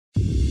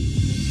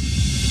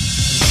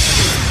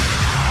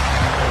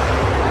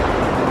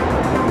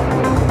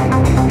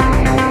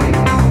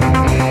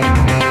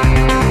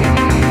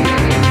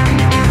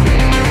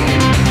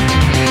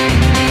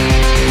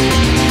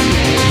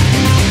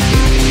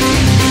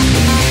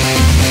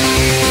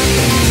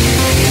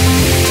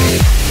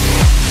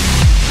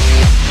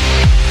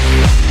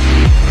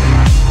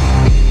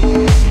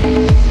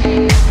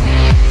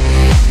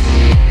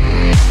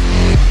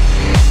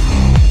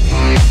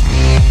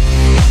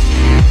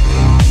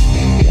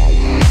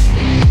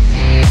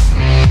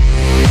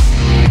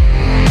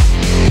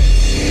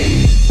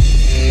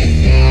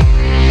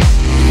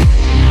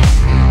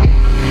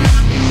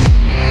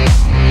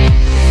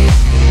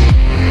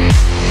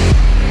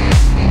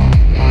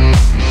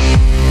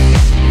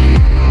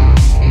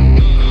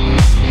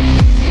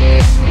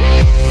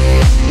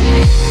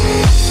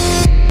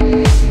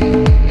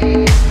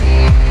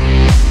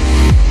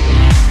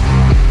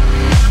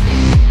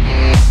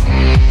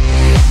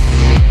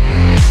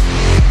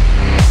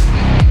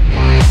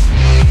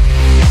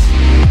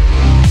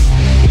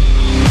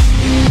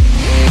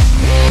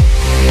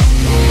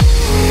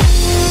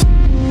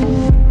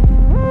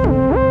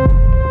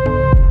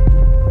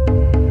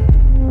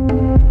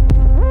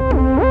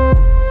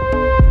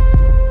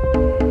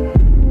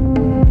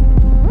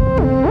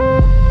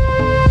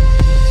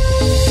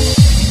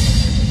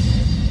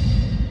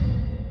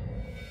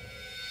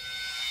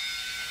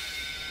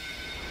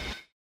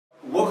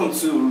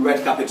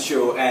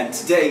And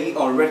today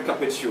on Red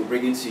Carpet Show,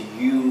 bringing to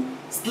you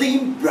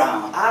Slim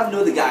Brown. I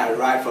know the guy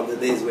right from the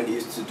days when he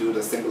used to do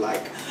the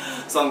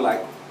song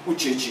like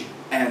Uchechi.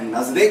 And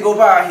as they go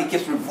by, he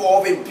keeps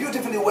revolving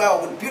beautifully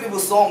well with beautiful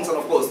songs and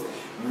of course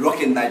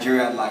rocking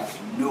Nigeria like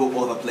no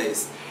other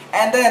place.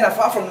 And then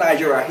apart from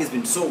Nigeria, he's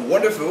been so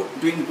wonderful,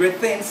 doing great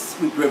things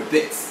with great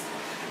bits.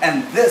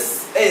 And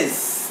this is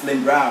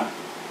Slim Brown.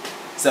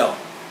 So,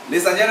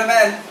 ladies and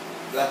gentlemen,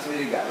 glad to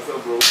meet you guys. What's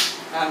up, bro?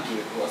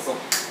 Andrew, what's up?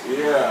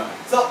 Yeah.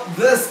 So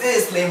this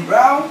is Slim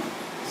Brown.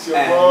 It's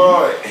your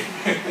boy.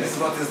 This is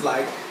what it's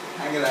like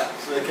hanging out.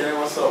 So Kenny,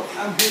 what's up?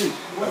 I'm good.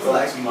 What's it Welcome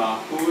like? to my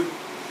hood.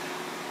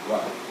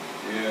 Wow.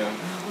 Yeah.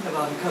 What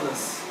about the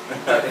colors?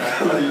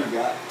 What do you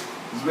got?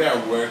 It's where I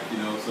work,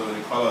 you know, so the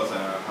colors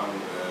are have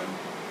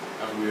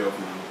a way of,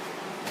 you know,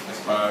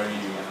 inspiring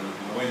you. You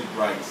know, when it's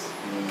bright,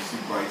 you see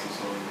brighter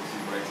songs, you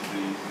see brighter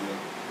days, you know.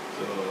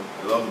 So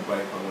I love the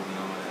bright colors and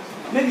all that.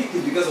 Maybe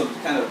it's because of the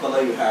kind of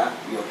color you have,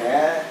 your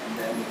hair, and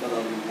then the color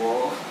of your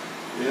wall.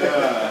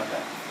 Yeah.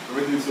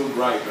 Everything's so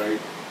bright, right?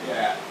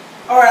 Yeah.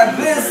 Alright,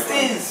 this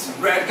is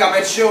Red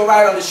Carpet Show.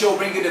 Right on the show,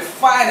 bring you the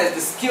finest,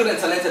 the skilled and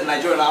talented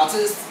Nigerian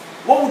artists.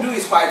 What we do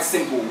is quite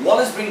simple.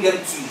 One is bring them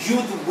to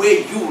you the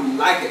way you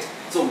like it.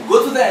 So we'll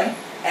go to them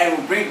and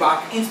we'll bring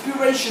back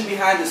inspiration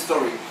behind the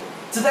story.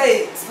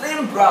 Today,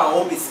 Slim Brown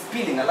won't be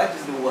spilling. I like to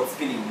use the word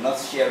spilling, not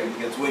sharing,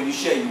 because when you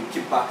share, you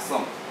keep back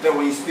some. Then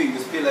when you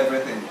spill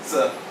everything.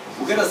 So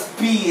we're gonna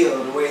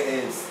spill the way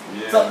it is.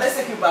 Yeah. So let's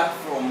take you back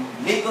from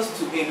Lagos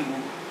to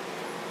Enugu.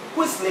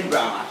 Who is Slim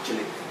Brown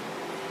actually?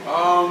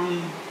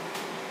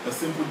 A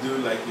simple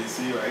dude like you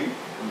see, right?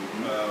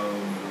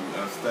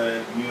 I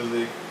started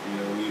music, you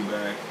know, way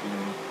back, you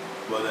know.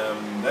 But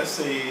let's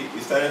say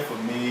it started for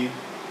me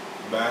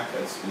back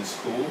in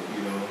school,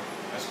 you know.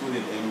 I schooled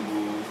in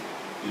Enugu,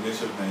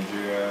 University of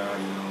Nigeria,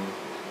 you know.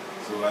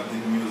 So I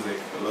did music,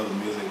 a lot of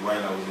music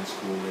while I was in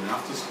school. And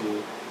after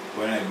school,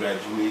 when I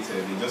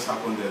graduated, it just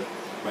happened that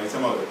by the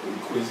time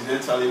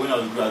coincidentally, when I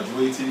was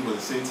graduating, but at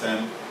the same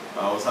time,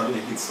 I was having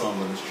a hit song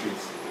on the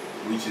streets,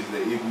 which is the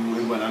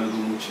Ebu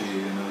Analogo Muche,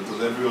 you know, it was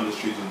everyone on the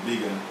streets was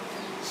big, and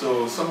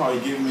so somehow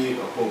it gave me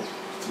a hope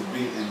to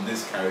be in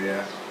this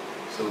career.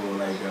 So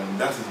like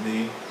that is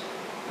me,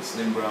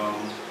 Slim Brown,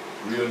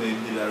 real name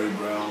Hilary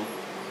Brown,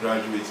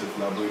 graduated of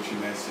laboratory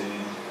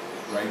medicine,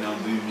 right now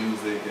doing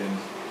music. And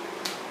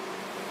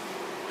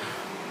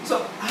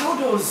so how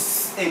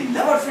does a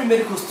laboratory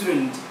medical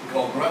student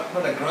or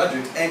not a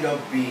graduate end up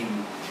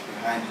being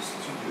behind the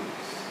studios?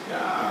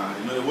 yeah,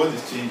 you know, the world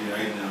is changing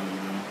right now, you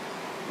know.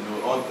 You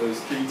know, all those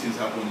strange things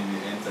happen in the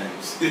end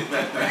times.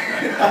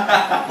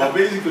 But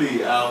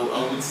basically, I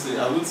would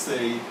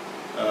say,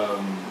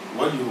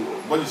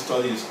 what you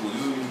study in school,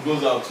 it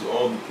goes out to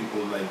all the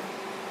people like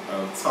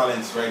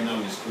talents right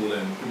now in school,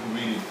 and people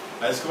really.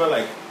 I discover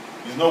like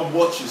it's not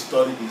what you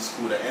study in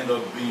school that end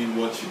up being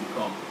what you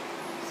become.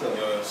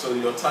 So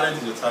your talent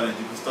is your talent.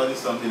 You can study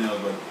something else,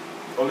 but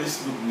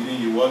always look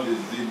within you. What is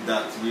it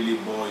that really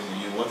boils in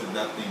you? What is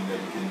that thing that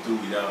you can do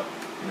without,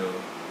 you know,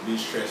 being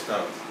stressed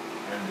out?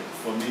 And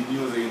for me,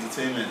 music,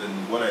 entertainment, and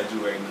what I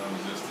do right now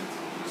is just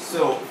it.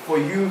 So for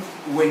you,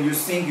 when you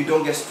sing, you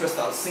don't get stressed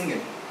out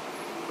singing?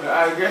 Well,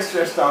 I get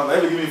stressed out.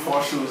 They give me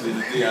 4 shows in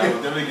a day. I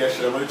will definitely get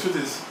stressed. But the truth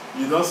is,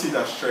 you don't see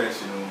that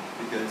stress, you know,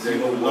 because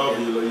you love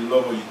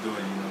what you're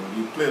doing. You know,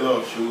 you play a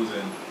lot of shows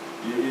and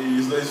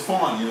it's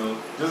fun. You know,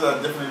 just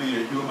that definitely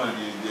you're human.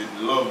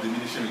 The law of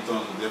diminishing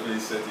returns will definitely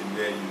set in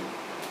where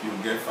you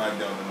get fired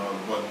down and all.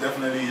 But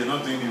definitely, you're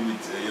not doing it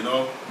with you're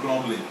not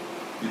grumbling.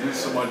 You do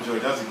so much joy.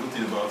 That's the good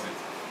thing about it.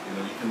 You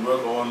know, you can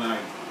work all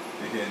night.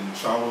 You can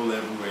travel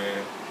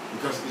everywhere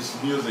because it's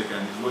music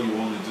and it's what you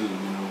want to do.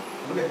 You know.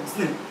 Okay,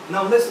 Slim.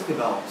 Now let's talk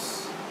about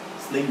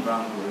Slim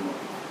Brown growing up.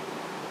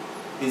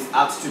 His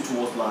attitude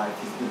towards life,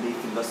 his belief,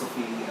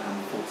 philosophy,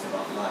 and thoughts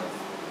about life.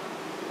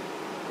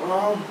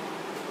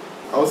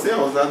 I would say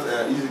I was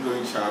that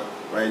easygoing chap,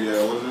 right?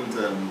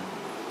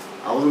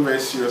 I wasn't very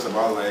serious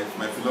about life.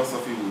 My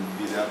philosophy would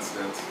be that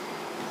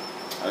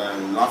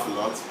laugh a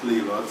lot, play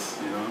a lot,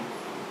 you know.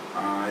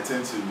 I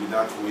tend to be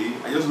that way.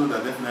 I just know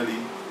that definitely,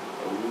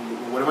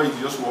 whatever you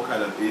just work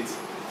hard at it,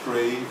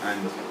 pray,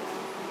 and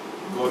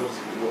God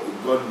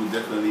will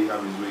definitely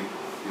have His way,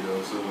 you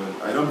know. So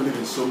I don't believe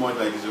in so much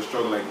like it's a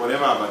struggle. Like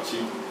whatever I've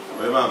achieved,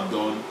 whatever I've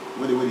done,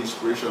 when the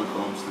inspiration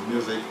comes, the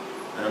music,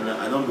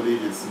 I don't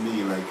believe it's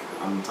me, like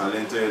I'm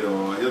talented,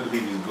 or I just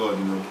believe it's God,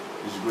 you know,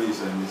 His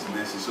grace and His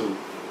mercy. So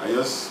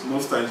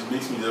most times it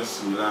makes me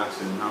just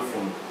relax and have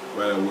fun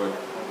while I work.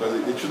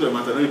 Because the truth of the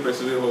matter, no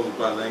person will hold the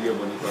class and get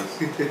money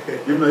class.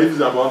 Even though if it's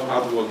about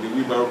hard work, the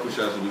wheelbarrow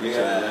pushers will be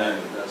richer.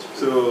 That's true.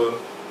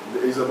 So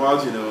it's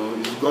about, you know,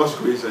 it's God's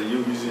grace and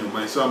you using your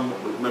mind. So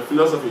my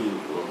philosophy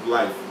of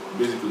life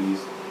basically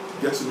is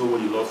get to know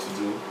what you love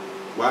to do,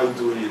 while you're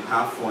doing it,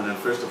 have fun, and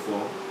first of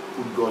all,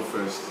 put God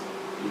first.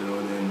 You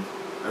know, then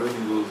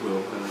everything goes well.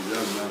 And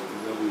that's what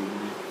it will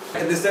be.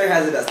 And the story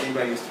has it that Slim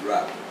Brown used to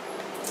rap.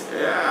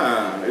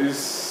 Yeah,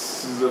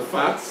 it's a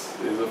fact.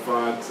 It's a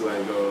fact.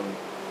 Like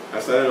I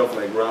started off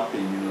like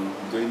rapping, you know,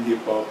 doing hip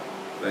hop,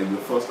 Like the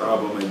first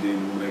album I did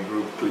with my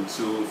group, Click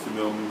 2,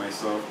 female, me,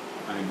 myself,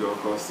 and a girl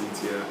called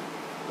Cynthia.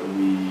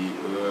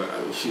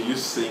 She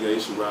used to sing, I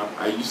used to rap.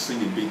 I used to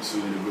sing a bit too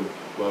in the group,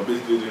 but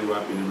basically doing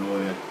rapping and all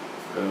that.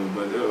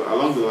 But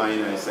along the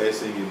line, I started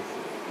singing.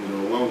 You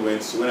know, when I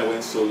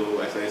went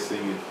solo, I started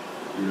singing.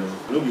 You know,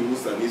 nobody who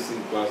started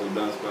sing class or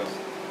dance class.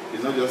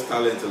 It's not just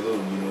talent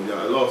alone. You know, there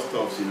are a lot of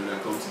stuff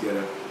that come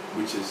together,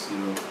 which is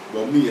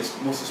But me,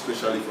 most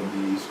especially for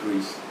me, is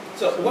grace.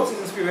 So, what's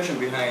the inspiration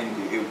behind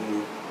the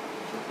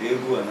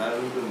Egu and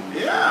Arudu?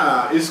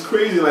 Yeah, it's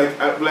crazy.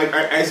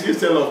 I still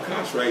tell a lot of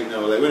cash right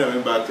now. Like when I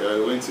went back, I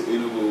went to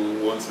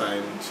Enugu one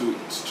time, two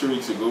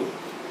weeks ago,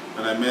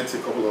 and I met a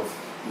couple of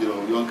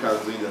young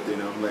cats doing that thing.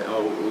 And I'm like,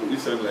 oh,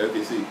 this time like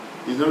okay, see,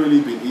 it's not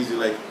really been easy.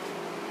 Like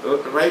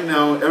right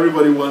now,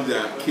 everybody wants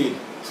their kid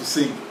to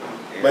sing.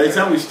 By the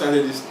time we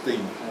started this thing,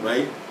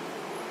 right,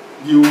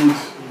 you would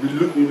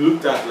be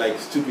looked at like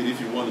stupid if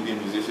you want to be a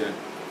musician.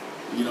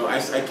 You know, I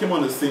came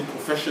on the scene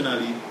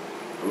professionally.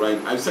 Right,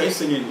 I started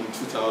singing in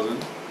 2000.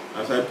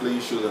 I started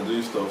playing shows and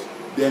doing stuff.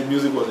 Then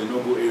music was a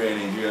no-go area in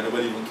Nigeria.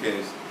 Nobody even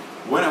cares.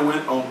 When I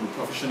went on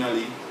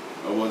professionally,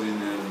 I was in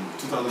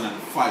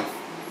 2005.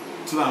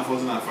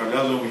 2005.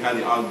 That was when we had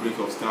the outbreak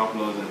of Star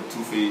Plus and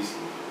Two Face.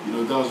 You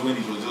know, that was when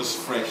it was just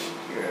fresh.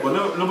 Yeah.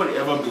 But nobody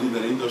ever believed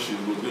that the industry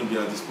was going to be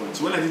at this point.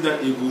 So when I did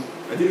that Egu,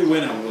 I did it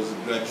when I was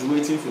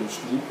graduating from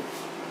school,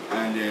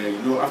 and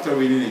after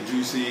reading a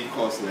juicy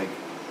course like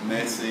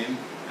medicine.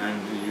 And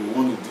you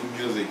want to do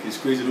music, it's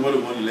crazy. Nobody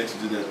want to let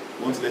you do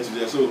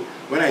that. So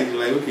when I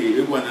like, okay,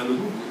 Egu and Alu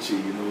Gucci,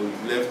 you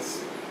left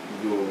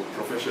your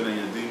profession and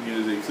you're doing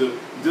music. So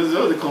just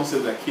all the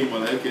concept that came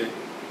on, like, okay,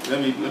 let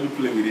me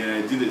play with it, and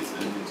I did it,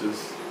 and it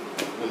just.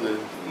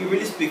 You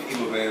really speak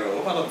Igbo very well.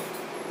 What part of,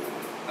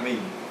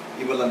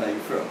 Igbo land are you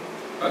from?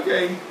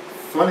 Okay,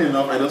 funny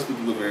enough, I don't speak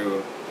Igbo very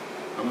well.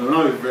 I'm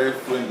not a very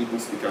fluent Igbo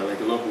speaker,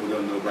 like a lot of people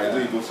don't know, but I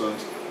do Igbo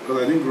songs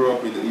because I didn't grow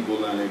up in the Igbo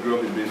land. I grew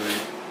up in Benue,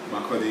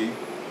 Makurdi.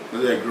 I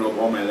grew up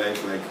all my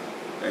life. Like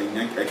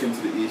I came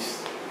to the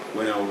East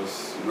when I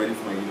was ready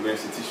for my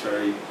university,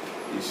 tertiary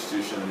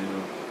institution.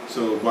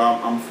 So, but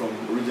I'm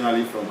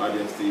originally from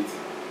Abia State,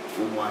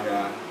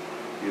 Umuahia.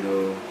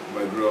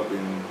 But I grew up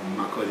in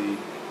Makurdi.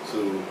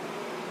 So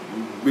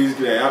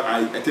basically,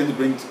 I tend to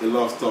bring a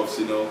lot of stuff,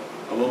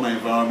 about my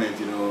environment.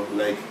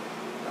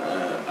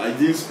 I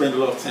didn't spend a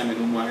lot of time in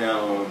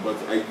Umuahia, but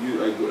I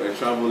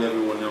travel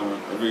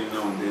every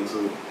now and then.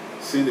 So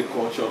seeing the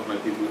culture of my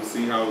people,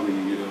 seeing how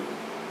they,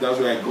 that's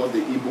where I got the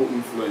Igbo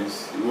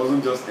influence. It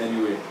wasn't just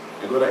anywhere.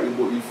 I got that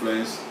Igbo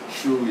influence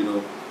through,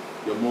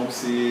 your mom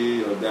say,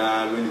 your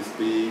dad, when they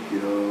speak,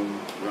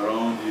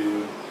 around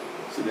you.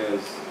 So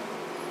there's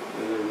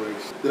it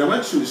works. Then I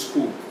went to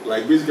school.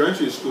 Like basically I went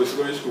to a school,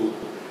 secondary school.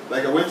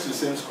 Like I went to the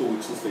same school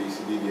with Two Face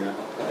in India.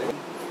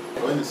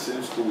 I went to the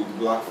same school with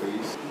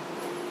Blackface.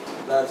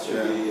 That's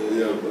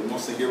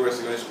Mosingera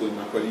Secondary School in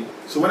Makurdi.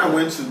 So when I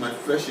went to my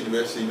first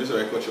university, University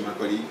of Agriculture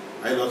Makurdi,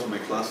 I had a lot of my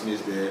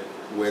classmates there.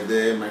 Were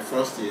there my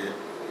first year.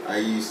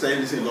 I started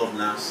listening to a lot of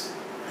Nas.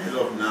 I had a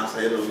lot of Nas.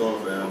 I had a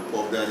lot of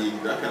Puff Daddy,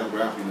 that kind of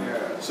rap,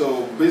 Yeah.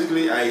 So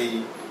basically,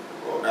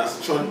 as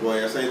a church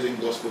boy, I started doing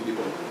gospel hip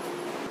hop.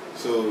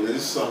 So there's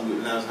this song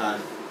that Nas had.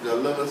 The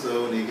lovers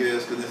are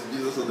niggas, because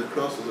Jesus on the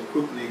cross was a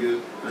crook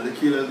nigga, and the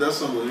killers. That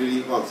song was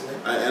really hot.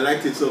 I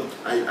liked it, so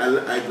I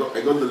got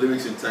the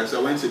lyrics in time.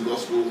 So I went to a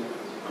gospel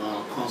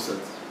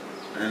concert,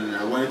 and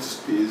I wanted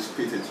to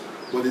spit it,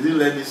 but they didn't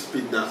let me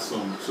spit that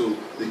song. So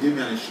they gave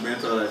me an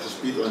instrumental. I should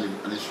spit on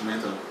an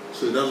instrumental.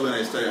 So that's when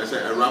I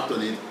started. I rapped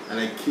on it, and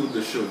I killed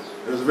the show.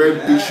 It was a very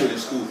big show in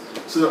school.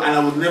 So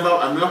I've never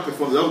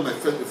performed. That was my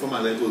first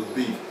performance. It was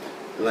big.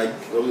 Like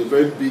it was a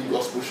very big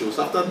gospel show.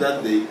 So after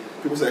that day,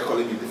 people started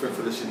calling me different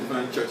fellowships,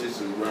 different churches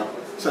to rap.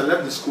 So I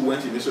left the school,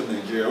 went to University of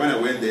Nigeria. When I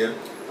went there,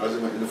 I was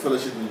in the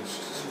fellowship in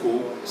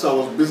school. So I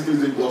was basically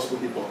doing gospel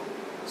hip hop.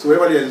 So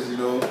wherever there's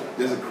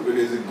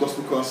a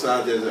gospel concert,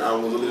 I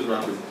was always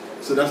rapping.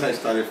 So that's how I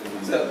started for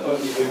me. So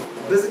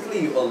basically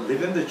you are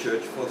leaving the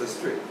church for the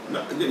street.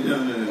 No.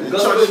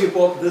 Gospel hip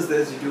hop these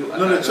days you do.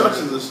 No, the church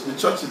is the street. The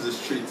church is the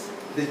street.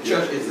 The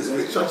church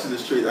is the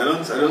street. I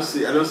don't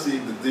see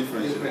the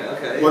difference.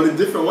 Okay.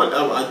 Well, what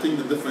I think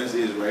the difference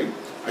is, right?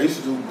 I used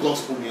to do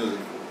gospel music,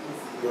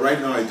 but right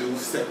now I do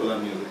secular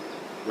music.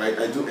 Right?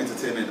 I do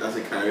entertainment as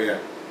a career.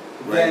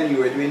 Right? Then you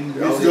were doing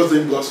music. I was just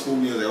doing gospel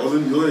music. I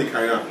wasn't doing a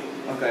career.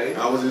 Okay.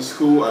 I was in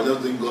school. I was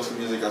just doing gospel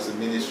music as a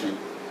ministry.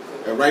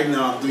 Right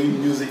now I'm doing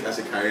music as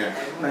a career.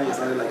 Now you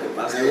sounded like a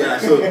pastor. Yeah.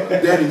 So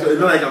then it's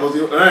not like I was.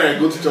 I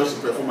go to church to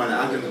perform and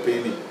I ask them to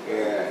pay me.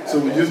 Yeah. So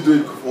we just do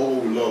it for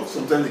what we love.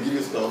 Sometimes they give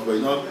you stuff, but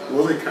it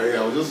wasn't a career.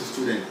 I was just a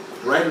student.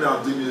 Right now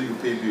I'm doing music to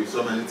pay bills,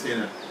 so I'm an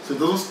entertainer. So it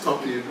doesn't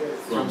stop you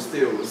from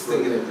still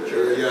singing in the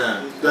church.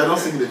 Yeah. I don't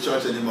sing in the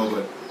church anymore,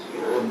 but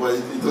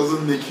it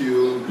doesn't make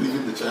you leave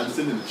in the church. I'm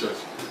still in the church.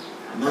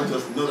 I don't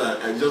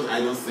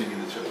sing in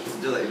the church.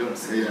 Just like you don't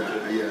sing.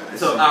 Yeah.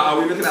 So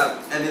are we looking at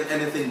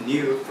anything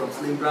new from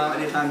Slim Brown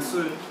anytime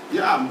soon?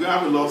 Yeah, I'm gonna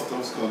have a lot of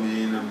stuff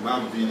coming. I'm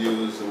gonna have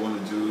videos I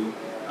want to do.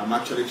 I'm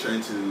actually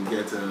trying to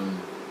get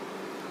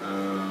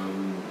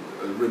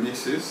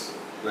remixes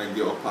like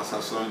the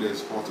Opasa song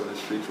that's hot on the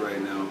street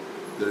right now.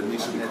 The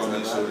remix will be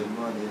coming soon.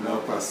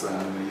 Opasa,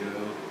 you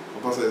know.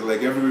 Opasa is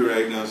like everywhere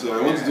right now. So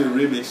I want to do a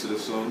remix to the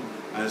song,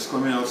 and it's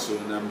coming out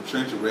soon. I'm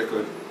trying to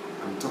record.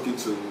 I'm talking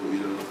to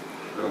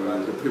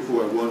the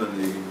people I want on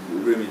the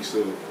remix.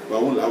 So, but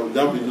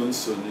that'll be known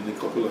soon in a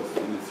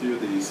few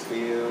days.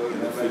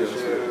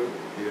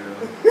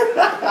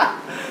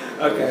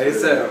 Okay,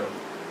 so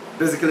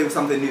basically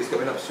something new is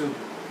coming up soon.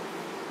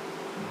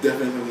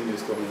 Definitely something new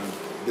is coming up.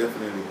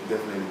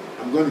 Definitely.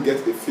 I'm going to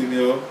get a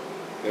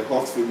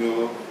hot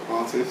female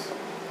artist.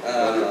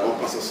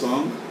 Opasa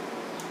song.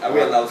 Are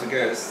we allowed to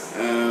guess?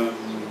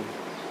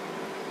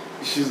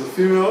 She's a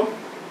female.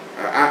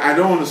 I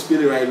don't want to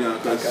spill it right now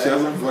because she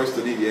hasn't voiced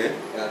it yet.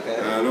 Okay.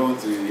 I don't want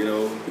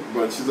to,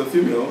 but she's a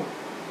female,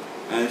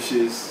 and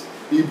she's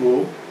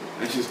Igbo,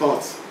 and she's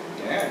hot.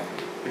 Yeah.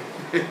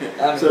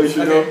 So you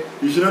should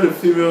know the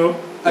female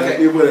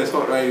Igbo that's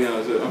hot right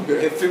now. So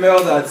a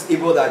female that's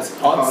Igbo that's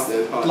hot,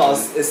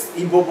 plus it's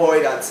Igbo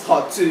boy that's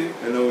hot too.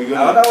 I know I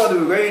don't know what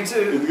we're going to.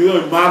 It's going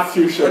to be mad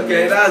fusion.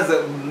 Okay, that's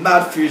a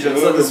mad fusion.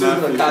 So this is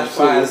going to catch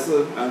fire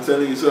soon. I'm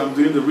telling you. So I'm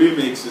doing the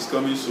remix. It's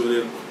coming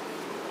soon.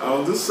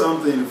 I'll do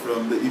something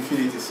from the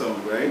Infinity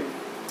song, right?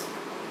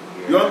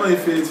 Yeah. You all know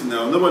Infinity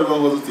now. Nobody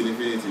wants to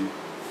Infinity.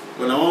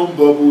 But I want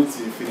bubble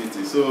to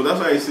Infinity. So that's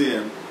why I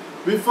say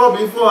before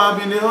I've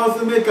been the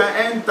hustle, make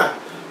I enter.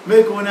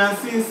 Make when I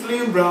see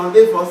Slim Brown,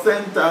 they for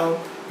center.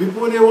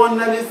 People they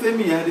wonder, they say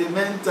me are the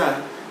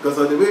mentor. Cause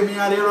of the way me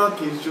are the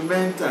rock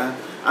instrumental.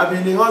 I've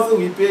been the hustle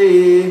we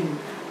pay.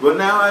 But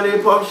now I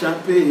they pop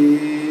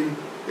champagne.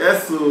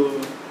 Yes, so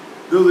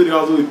those are the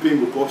hustle we pay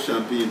with pop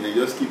champagne. And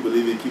just keep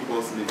believing, keep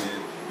hustling, man.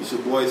 It's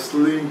your boy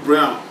Slim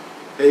Brown,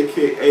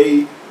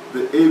 aka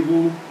the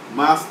Able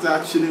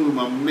Master, chilling with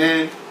my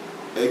man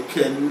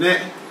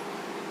Ekene.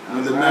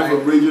 I'm the man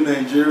from Radio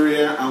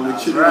Nigeria, and we're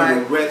chilling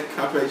on the Red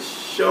Carpet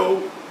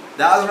Show.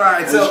 That's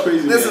right. And so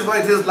crazy, this is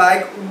what it is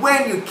like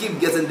when you keep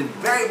getting the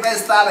very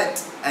best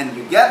talent and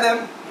you get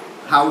them.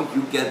 How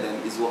you get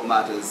them is what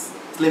matters.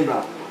 Slim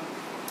Brown.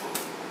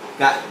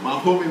 My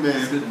homie,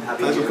 man.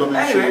 Thanks for coming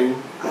anyway,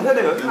 show. I don't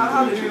know.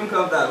 How did you even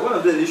come that? One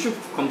of these, you should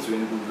come to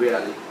Enugu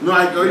really. No,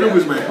 Enugu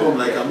is my home.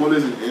 Like, I'm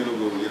always in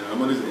Enugu, I'm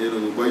always in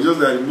Enugu. But it's just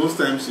that most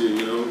times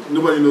here,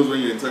 nobody knows when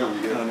you're in town.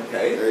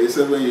 Okay.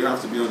 Except when you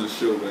have to be on the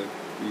show, but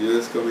you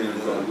just come in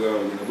and come well,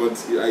 But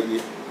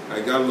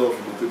I got love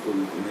from the people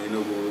in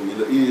Enugu, in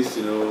the East,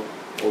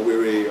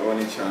 Owerri,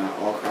 Onitsha,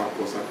 Awka,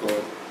 Port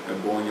Harcourt,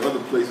 Ebonyi, other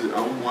places,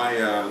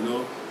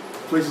 Umuahia,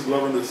 places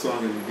loving the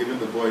song and giving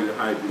the boy the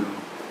hype,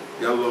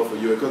 Got love for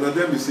you. Because at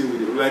the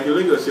MBC, like in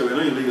Lagos here, we're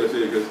not in Lagos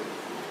here because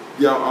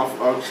they are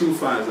our true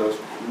fans, our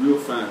real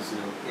fans,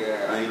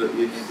 Yeah. And,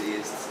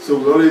 so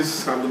we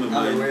always have them in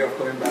mind. Way of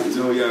coming back. To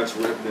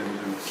rep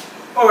them,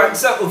 Alright,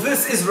 so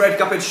this is Red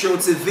Carpet Show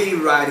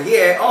TV right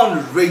here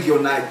on Radio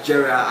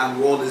Nigeria, and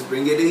we always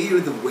bring it to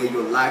you the way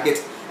you like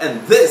it.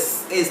 And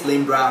this is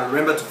Slim Brown.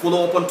 Remember to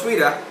follow up on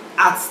Twitter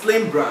at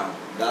Slim Brown.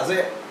 That's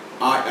it.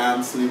 I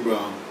am Slim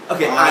Brown.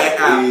 Okay, I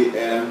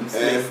am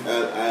SLIMBROWN.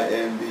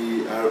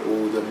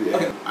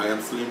 Okay. I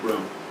am Slim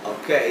Brown.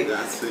 Okay.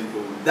 That's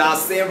simple.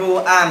 That's simple.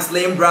 I'm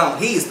Slim Brown.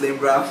 He's Slim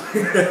Brown.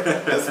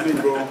 That's me,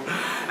 bro.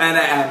 And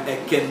I am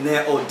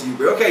Ekene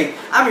Odibe. Okay,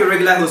 I'm your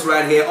regular host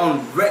right here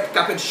on Red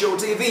Carpet Show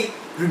TV.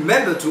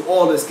 Remember to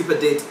always keep a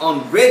date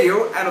on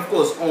radio and of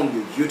course on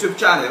your YouTube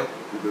channel.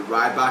 We'll be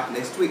right back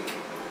next week.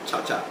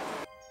 Ciao, ciao.